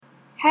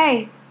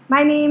Hey,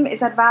 my name is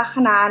Adva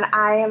Hanan.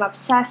 I am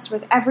obsessed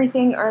with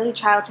everything early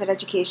childhood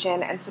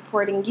education and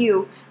supporting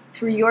you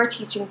through your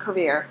teaching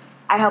career.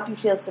 I help you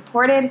feel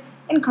supported,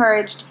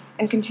 encouraged,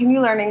 and continue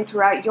learning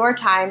throughout your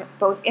time,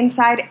 both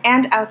inside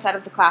and outside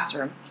of the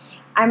classroom.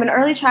 I'm an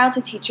early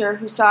childhood teacher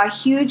who saw a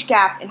huge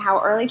gap in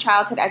how early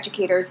childhood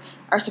educators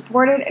are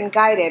supported and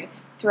guided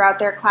throughout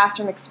their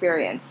classroom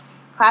experience.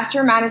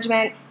 Classroom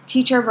management,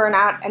 teacher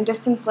burnout, and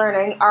distance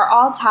learning are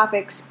all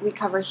topics we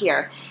cover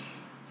here.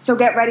 So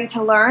get ready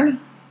to learn,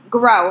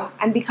 grow,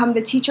 and become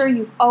the teacher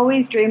you've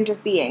always dreamed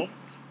of being.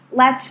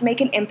 Let's make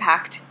an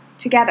impact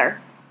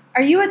together.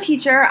 Are you a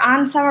teacher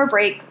on summer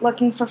break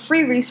looking for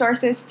free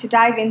resources to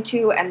dive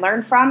into and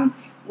learn from?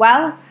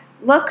 Well,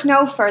 look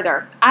no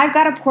further. I've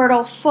got a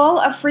portal full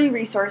of free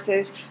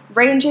resources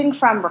ranging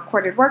from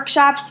recorded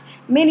workshops,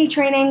 mini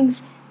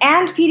trainings,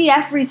 and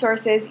PDF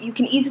resources you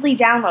can easily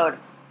download.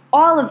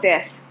 All of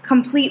this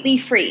completely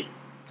free.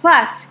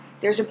 Plus,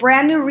 there's a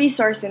brand new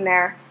resource in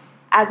there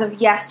as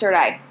of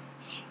yesterday.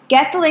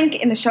 Get the link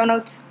in the show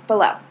notes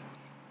below.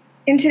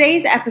 In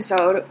today's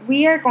episode,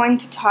 we are going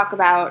to talk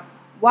about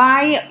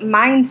why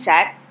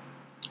mindset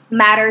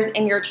matters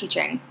in your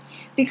teaching.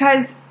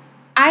 Because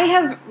I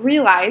have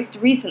realized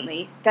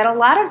recently that a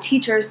lot of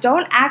teachers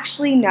don't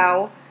actually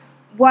know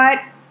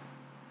what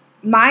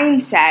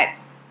mindset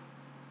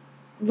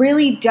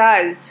really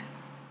does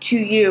to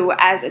you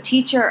as a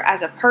teacher,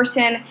 as a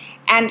person,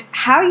 and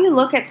how you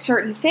look at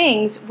certain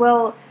things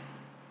will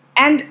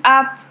end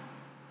up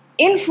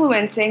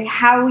influencing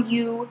how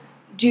you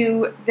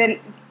do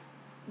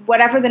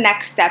whatever the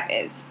next step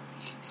is.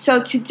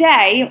 So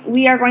today,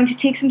 we are going to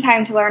take some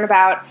time to learn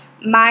about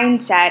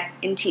mindset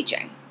in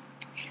teaching.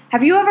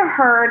 Have you ever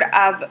heard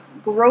of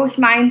growth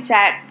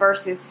mindset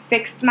versus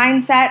fixed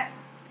mindset?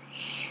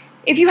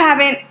 If you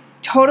haven't,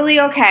 totally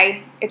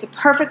okay. It's a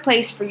perfect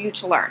place for you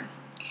to learn.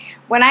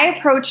 When I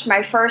approached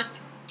my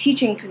first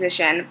teaching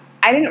position,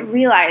 I didn't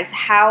realize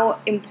how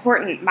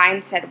important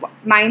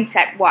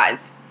mindset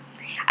was.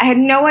 I had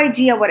no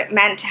idea what it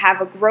meant to have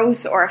a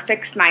growth or a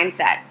fixed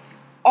mindset.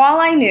 All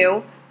I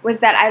knew was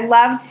that I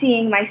loved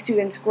seeing my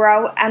students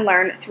grow and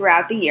learn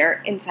throughout the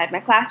year inside my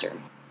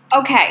classroom.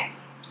 Okay,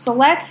 so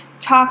let's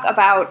talk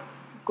about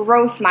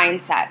growth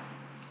mindset.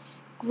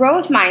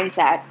 Growth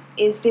mindset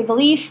is the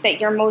belief that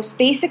your most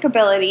basic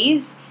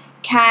abilities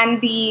can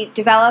be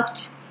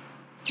developed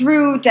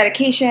through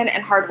dedication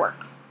and hard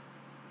work.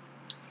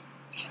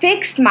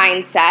 Fixed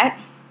mindset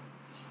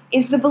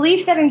is the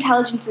belief that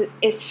intelligence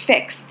is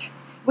fixed,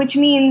 which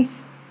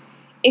means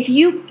if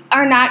you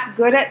are not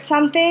good at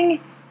something,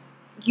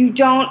 you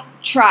don't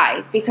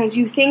try because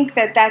you think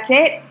that that's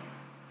it,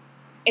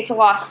 it's a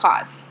lost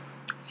cause.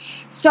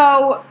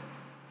 So,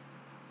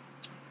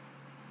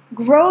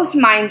 growth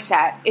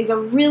mindset is a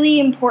really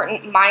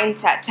important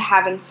mindset to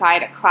have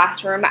inside a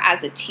classroom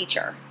as a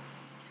teacher.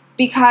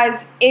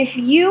 Because if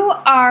you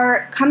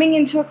are coming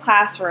into a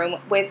classroom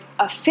with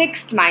a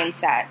fixed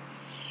mindset,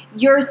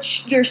 your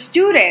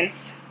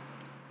students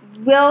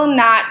will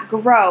not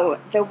grow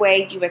the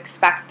way you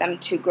expect them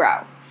to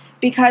grow.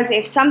 Because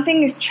if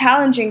something is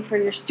challenging for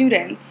your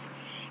students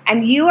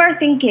and you are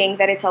thinking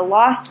that it's a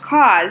lost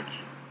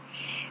cause,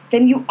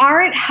 then you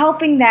aren't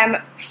helping them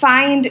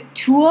find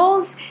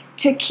tools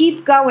to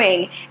keep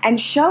going and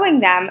showing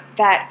them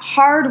that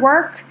hard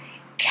work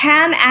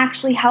can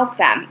actually help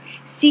them.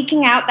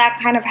 Seeking out that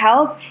kind of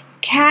help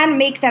can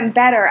make them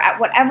better at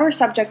whatever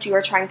subject you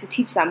are trying to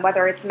teach them,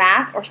 whether it's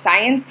math or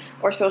science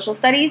or social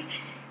studies.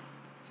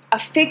 A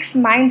fixed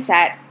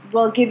mindset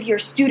will give your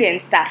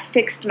students that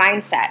fixed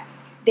mindset.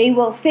 They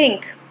will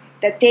think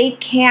that they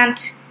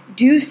can't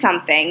do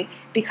something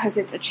because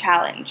it's a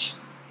challenge.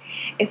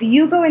 If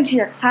you go into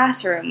your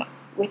classroom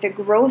with a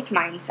growth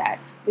mindset,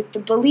 with the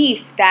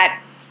belief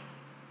that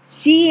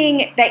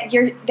seeing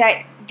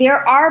that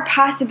there are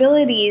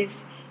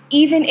possibilities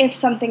even if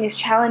something is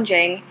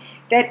challenging,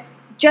 that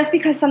just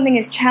because something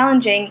is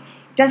challenging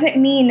doesn't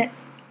mean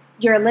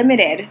you're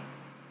limited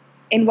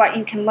in what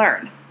you can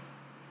learn,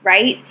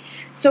 right?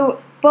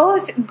 So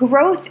both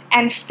growth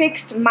and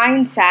fixed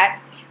mindset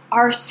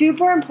are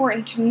super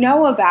important to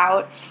know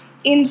about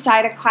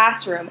inside a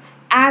classroom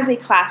as a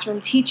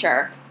classroom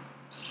teacher.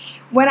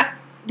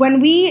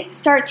 When we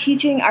start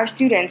teaching our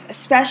students,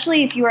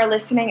 especially if you are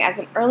listening as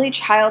an early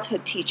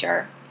childhood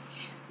teacher,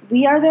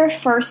 we are their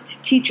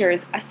first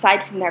teachers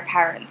aside from their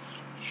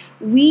parents.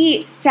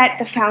 We set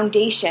the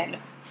foundation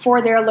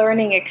for their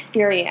learning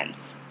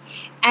experience.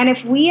 And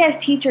if we as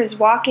teachers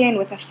walk in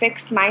with a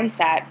fixed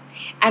mindset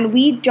and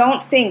we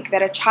don't think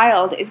that a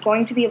child is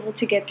going to be able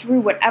to get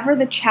through whatever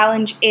the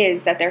challenge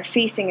is that they're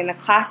facing in the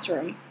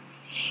classroom,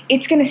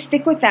 it's going to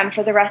stick with them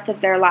for the rest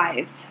of their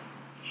lives.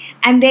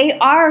 And they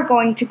are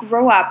going to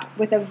grow up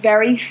with a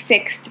very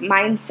fixed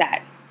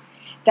mindset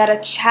that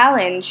a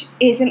challenge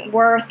isn't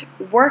worth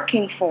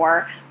working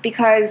for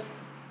because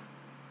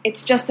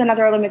it's just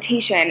another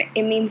limitation.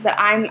 It means that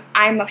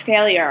I'm a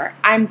failure,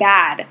 I'm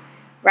bad,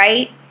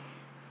 right?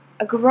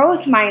 A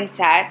growth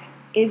mindset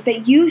is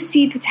that you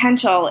see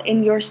potential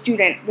in your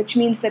student, which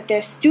means that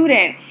their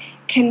student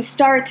can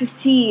start to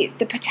see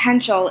the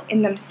potential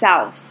in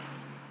themselves,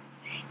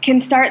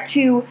 can start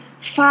to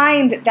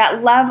find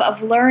that love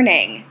of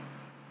learning.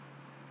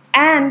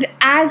 And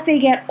as they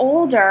get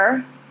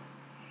older,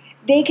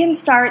 they can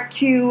start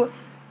to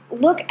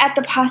look at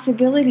the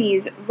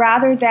possibilities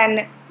rather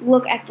than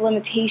look at the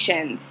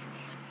limitations.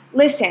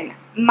 Listen,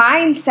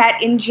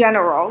 mindset in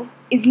general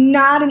is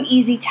not an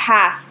easy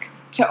task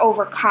to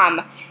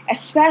overcome,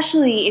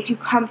 especially if you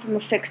come from a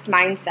fixed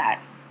mindset.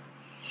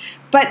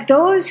 But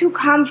those who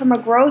come from a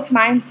growth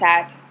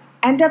mindset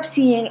end up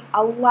seeing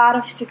a lot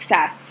of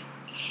success.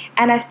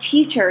 And as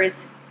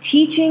teachers,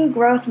 teaching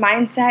growth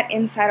mindset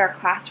inside our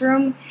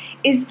classroom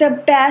is the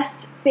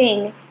best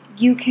thing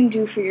you can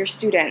do for your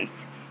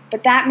students.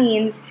 But that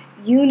means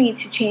you need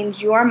to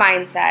change your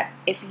mindset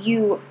if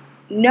you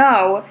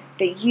know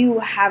that you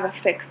have a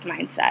fixed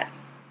mindset.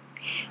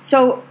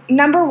 So,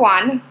 number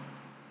one,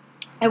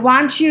 I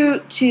want you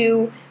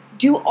to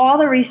do all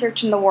the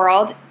research in the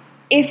world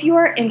if you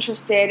are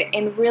interested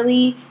in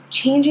really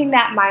changing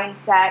that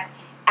mindset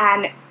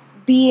and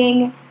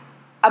being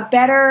a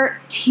better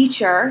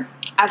teacher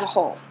as a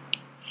whole.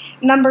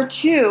 Number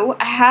two,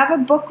 I have a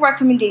book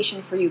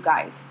recommendation for you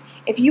guys.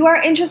 If you are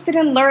interested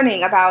in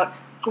learning about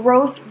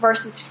growth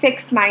versus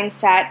fixed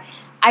mindset,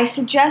 I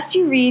suggest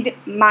you read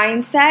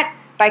Mindset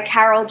by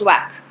Carol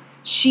Dweck.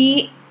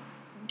 She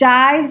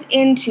dives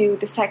into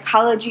the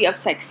psychology of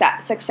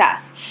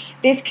success.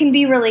 This can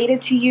be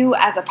related to you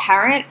as a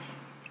parent,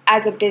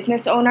 as a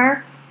business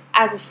owner,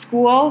 as a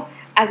school,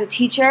 as a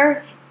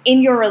teacher,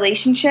 in your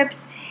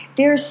relationships.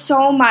 There's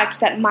so much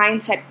that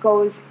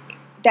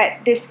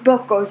this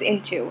book goes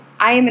into.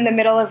 I am in the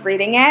middle of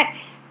reading it,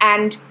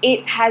 and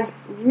it has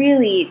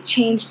really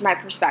changed my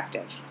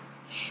perspective.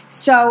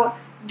 So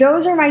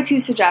those are my two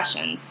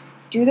suggestions.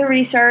 Do the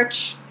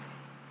research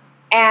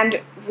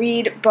and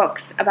read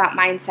books about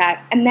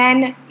mindset. And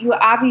then you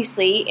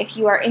obviously, if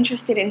you are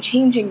interested in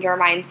changing your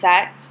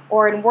mindset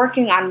or in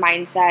working on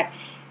mindset,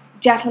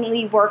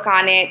 definitely work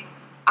on it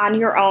on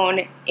your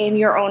own, in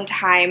your own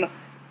time,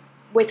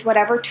 with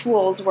whatever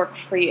tools work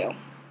for you.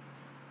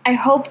 I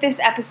hope this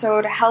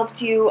episode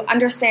helped you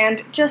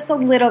understand just a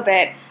little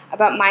bit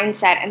about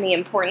mindset and the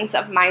importance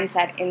of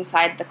mindset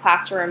inside the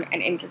classroom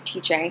and in your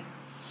teaching.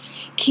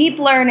 Keep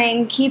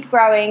learning, keep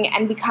growing,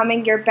 and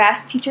becoming your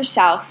best teacher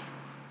self.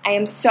 I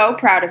am so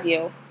proud of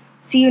you.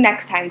 See you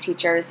next time,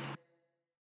 teachers.